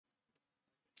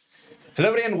Hello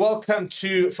everybody and welcome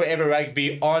to Forever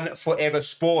Rugby on Forever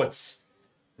Sports.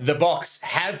 The Boks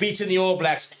have beaten the All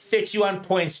Blacks 31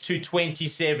 points to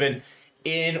 27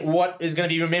 in what is going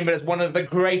to be remembered as one of the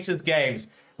greatest games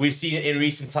we've seen in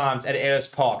recent times at Ellis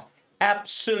Park.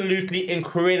 Absolutely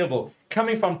incredible.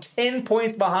 Coming from 10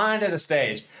 points behind at a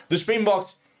stage, the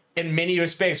Springboks in many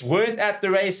respects weren't at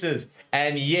the races,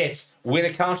 and yet when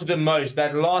it counted the most,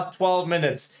 that last 12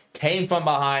 minutes came from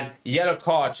behind. Yellow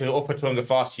card to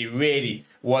Tungafasi really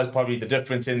was probably the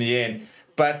difference in the end.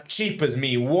 But cheap as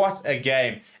me, what a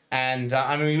game. And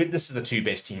I mean, this is the two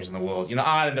best teams in the world. You know,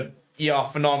 Ireland, yeah,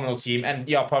 phenomenal team, and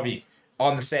yeah, probably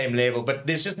on the same level. But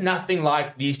there's just nothing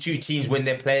like these two teams when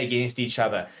they play against each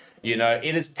other. You know,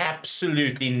 it is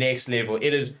absolutely next level.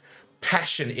 It is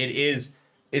passion. It is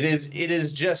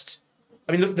just,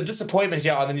 I mean, look, the disappointment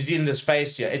here on the New Zealanders'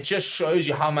 face here, it just shows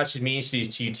you how much it means to these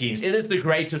two teams. It is the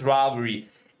greatest rivalry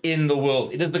in the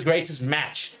world. It is the greatest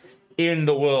match in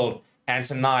the world. And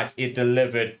tonight, it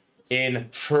delivered in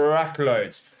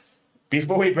truckloads.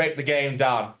 Before we break the game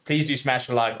down, please do smash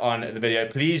a like on the video.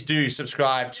 Please do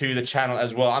subscribe to the channel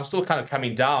as well. I'm still kind of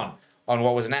coming down on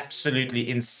what was an absolutely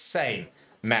insane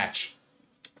match.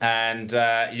 And,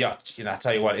 yeah, you know, I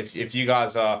tell you what, if you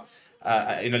guys are...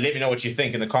 let me know what you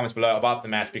think in the comments below about the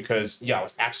match, because yeah, it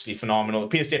was absolutely phenomenal.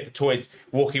 Peter the Toys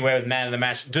walking away with man of the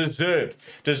match, deserved.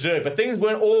 But things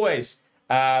weren't always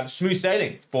smooth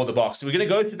sailing for the Boks. So we're going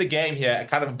to go through the game here,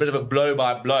 kind of a bit of a blow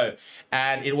by blow,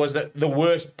 and it was the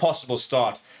worst possible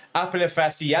start.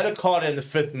 Apelefasi yellow card in the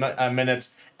 5th minute,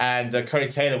 and Cody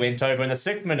Taylor went over in the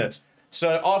 6th minute.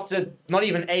 So after not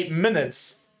even 8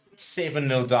 minutes,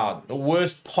 7-0 down. The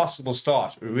worst possible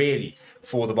start, really,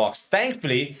 for the Boks.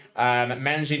 Thankfully,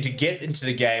 managing to get into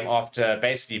the game after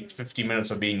basically 50 minutes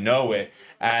of being nowhere,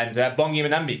 and Bongi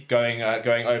Manambi going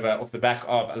over off the back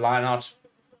of a line out.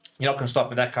 You're not going to stop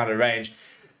in that kind of range.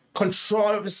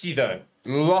 Controversy, though.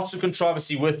 Lots of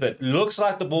controversy with it. Looks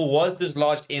like the ball was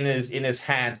dislodged in his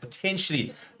hands,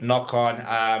 potentially knock on.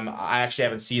 I actually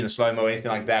haven't seen a slow-mo or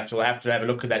anything like that, so we'll have to have a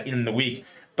look at that in the week.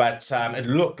 But it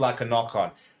looked like a knock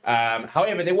on.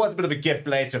 However, there was a bit of a gift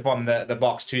later from the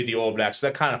Boks to the All Blacks, so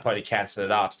that kind of probably cancelled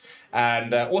it out.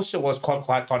 And also was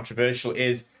quite controversial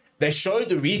is they showed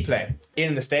the replay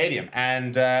in the stadium,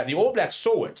 and the All Blacks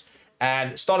saw it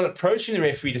and started approaching the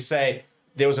referee to say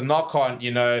there was a knock on,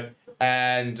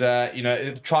 and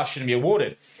the try shouldn't be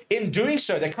awarded. In doing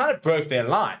so, they kind of broke their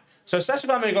line. So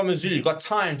Sashivame Gomezulu got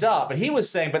timed out, but he was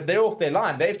saying, but they're off their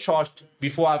line. They've charged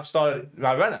before I've started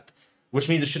my run-up, which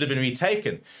means it should have been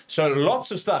retaken. So lots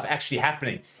of stuff actually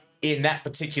happening in that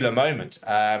particular moment.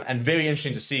 And very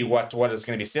interesting to see what is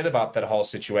going to be said about that whole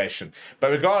situation.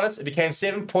 But regardless, it became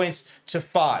 7 points to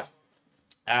 5.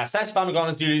 Sash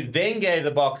Bamagana then gave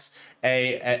the Boks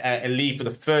a lead for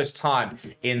the first time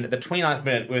in the 29th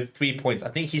minute with 3 points. I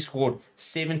think he scored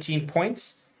 17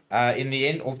 points in the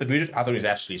end off the boot. I thought he was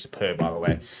absolutely superb, by the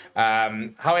way.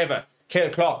 However,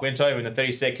 Caleb Clark went over in the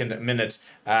 32nd minute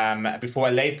before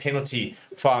a late penalty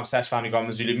from Sash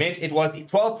Famigomazulu meant it was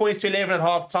 12 points to 11 at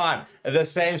half time. The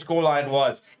same scoreline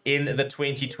was in the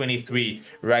 2023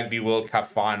 Rugby World Cup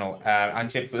final,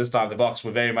 except for this time the Boks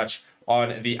were very much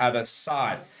on the other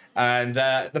side. And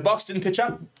the Boks didn't pitch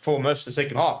up for most of the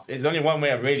second half. There's only one way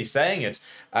of really saying it.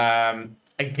 A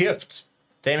gift.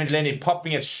 Damon Delaney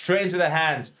popping it straight into the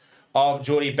hands of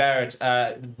Geordie Barrett.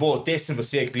 The ball destined for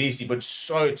Sia Khaleesi, but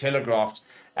so telegraphed.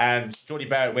 And Geordie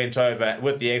Barrett went over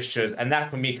with the extras. And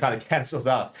that, for me, kind of cancels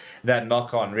out that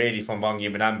knock-on, really, from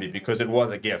Bongi Manambi, because it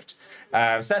was a gift.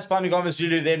 Sash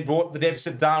Bamigomazulu then brought the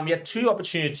deficit down. We had two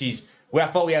opportunities where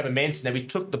I thought we had momentum, that we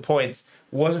took the points.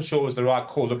 Wasn't sure it was the right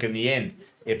call. Look, in the end,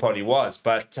 it probably was.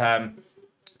 But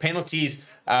penalties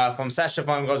from Sasha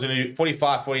Bamigomazulu,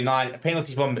 45-49. A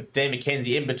penalty from Dave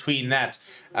McKenzie in between that.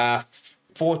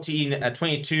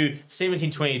 14-22,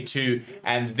 17-22,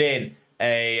 and then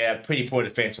a pretty poor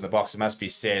defense from the Boks, it must be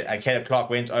said. And Caleb Clark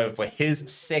went over for his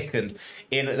second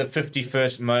in the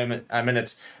 51st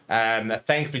minute.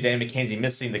 Thankfully, Dan McKenzie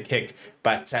missing the kick,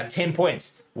 but 10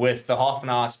 points with the half an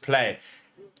hour to play.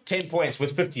 10 points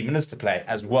with 50 minutes to play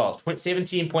as well.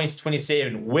 17 points,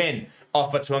 27 when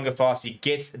Tungafasi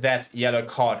gets that yellow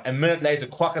card. A minute later,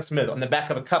 Kwaka Smith, on the back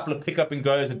of a couple of pick-up and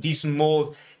goes, a decent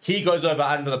mauls, he goes over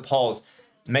under the poles.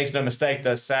 Makes no mistake,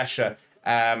 does Sasha.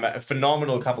 A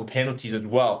phenomenal couple of penalties as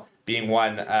well, being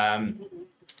won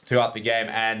throughout the game.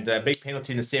 And a big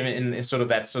penalty in the in sort of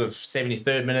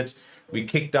 73rd minute. We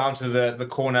kick down to the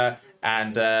corner,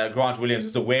 and Grant Williams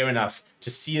is aware enough to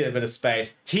see a bit of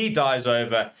space. He dives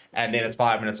over, and then it's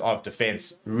 5 minutes of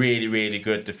defense. Really, really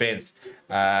good defense.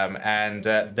 And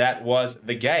that was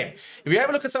the game. If you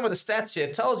have a look at some of the stats here,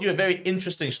 it tells you a very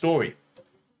interesting story.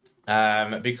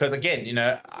 Because again, you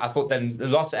know, I thought that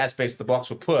lots of aspects of the Boks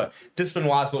were poor.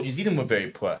 Discipline-wise, I thought New Zealand were very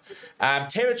poor.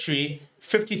 Territory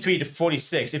 53 to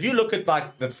 46. If you look at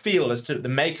like the field as to the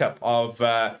makeup of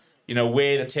you know,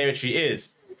 where the territory is,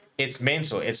 it's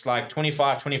mental. It's like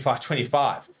 25, 25,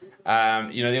 25.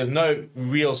 You know, there was no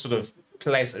real sort of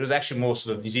place. It was actually more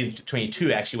sort of New Zealand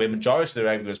 22 actually, where majority of the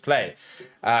rugby was played.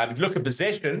 If you look at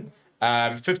possession,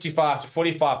 55 to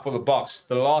 45 for the Boks.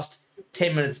 The last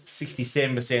 10 minutes,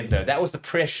 67% though. That was the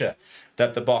pressure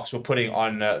that the Boks were putting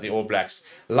on the All Blacks.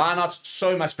 Lineouts,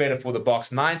 so much better for the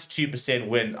Boks. 92%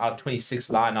 win out of 26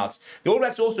 lineouts. The All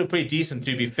Blacks also pretty decent,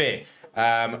 to be fair.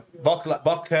 Bok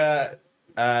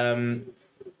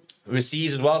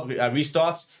receives as well,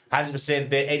 restarts, 100%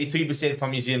 there. 83%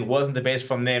 from New Zealand, wasn't the best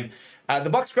from them. The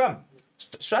Boks scrum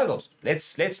struggled.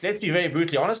 Let's be very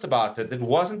brutally honest about it. It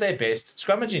wasn't their best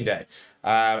scrummaging day.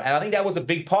 And I think that was a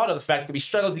big part of the fact that we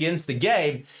struggled to get into the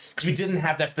game because we didn't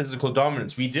have that physical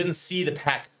dominance. We didn't see the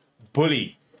pack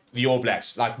bully the All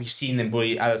Blacks like we've seen them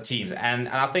bully other teams. And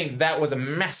I think that was a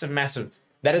massive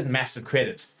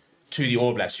credit to the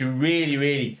All Blacks, who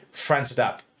really fronted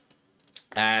up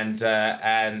and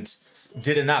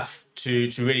did enough to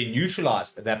really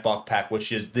neutralize that Bok pack,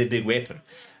 which is the big weapon.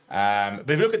 But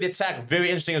if you look at the attack, very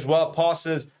interesting as well.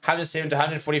 Passes 107 to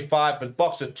 145, but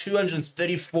Boks with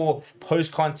 234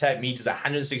 post-contact meters,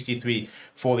 163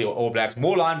 for the All Blacks.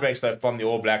 More line breaks though from the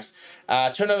All Blacks.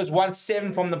 Turnovers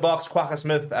 1-7 from the Boks. Quagga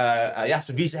Smith,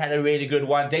 Jasper Wiese had a really good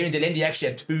one. Damian Delendi actually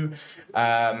had 2.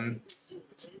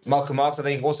 Malcolm Marx, I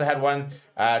think, also had one.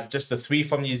 Just the 3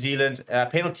 from New Zealand.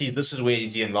 Penalties, this is where New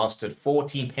Zealand lost it.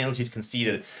 14 penalties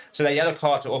conceded. So that yellow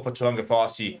card to Opa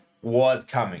Tuangafasi was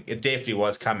coming. It definitely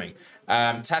was coming.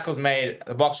 Tackles made,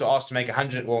 the Boks were asked to make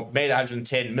 100, well, made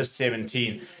 110, missed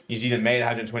 17. New Zealand made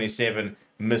 127,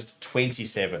 missed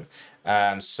 27.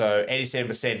 So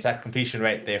 87% tackle completion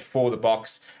rate there for the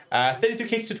Boks. 33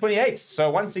 kicks to 28.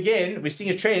 So once again, we're seeing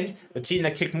a trend. The team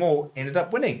that kicked more ended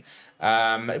up winning.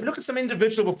 If you look at some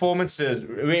individual performances,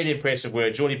 really impressive were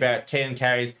Geordie Barrett, 10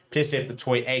 carries, Plessev the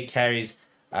Toy, 8 carries,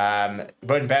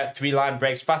 Broden Barrett, 3 line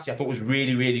breaks. Fassi, I thought, was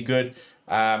really good.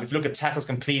 If you look at tackles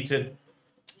completed,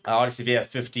 Artie Sevilla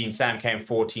 15, Sam Kane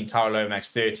 14, Tara Lomax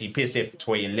 13, Plessev the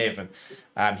Toy 11.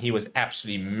 He was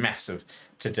absolutely massive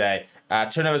today.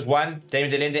 Turnovers 1,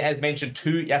 Damian Delende, as mentioned,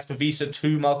 2, Jasper Wiese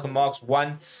 2, Malcolm Marx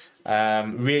 1.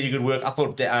 Really good work. I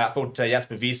thought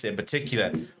Jasper Wiese in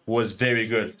particular was very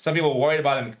good. Some people were worried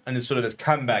about him in sort of his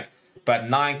comeback, but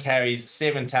 9 carries,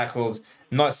 7 tackles,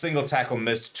 not a single tackle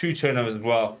missed, 2 turnovers as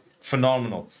well.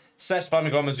 Phenomenal. Sash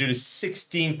Famigomazulu,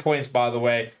 16 points, by the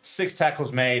way. 6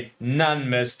 tackles made, none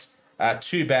missed,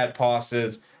 2 bad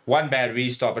passes, 1 bad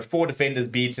restart, but 4 defenders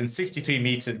beaten, 63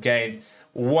 meters gained.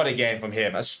 What a game from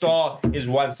him. A star is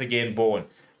once again born.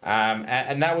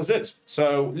 And that was it.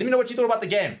 So let me know what you thought about the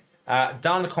game.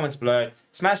 Down in the comments below.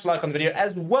 Smash the like on the video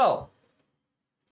as well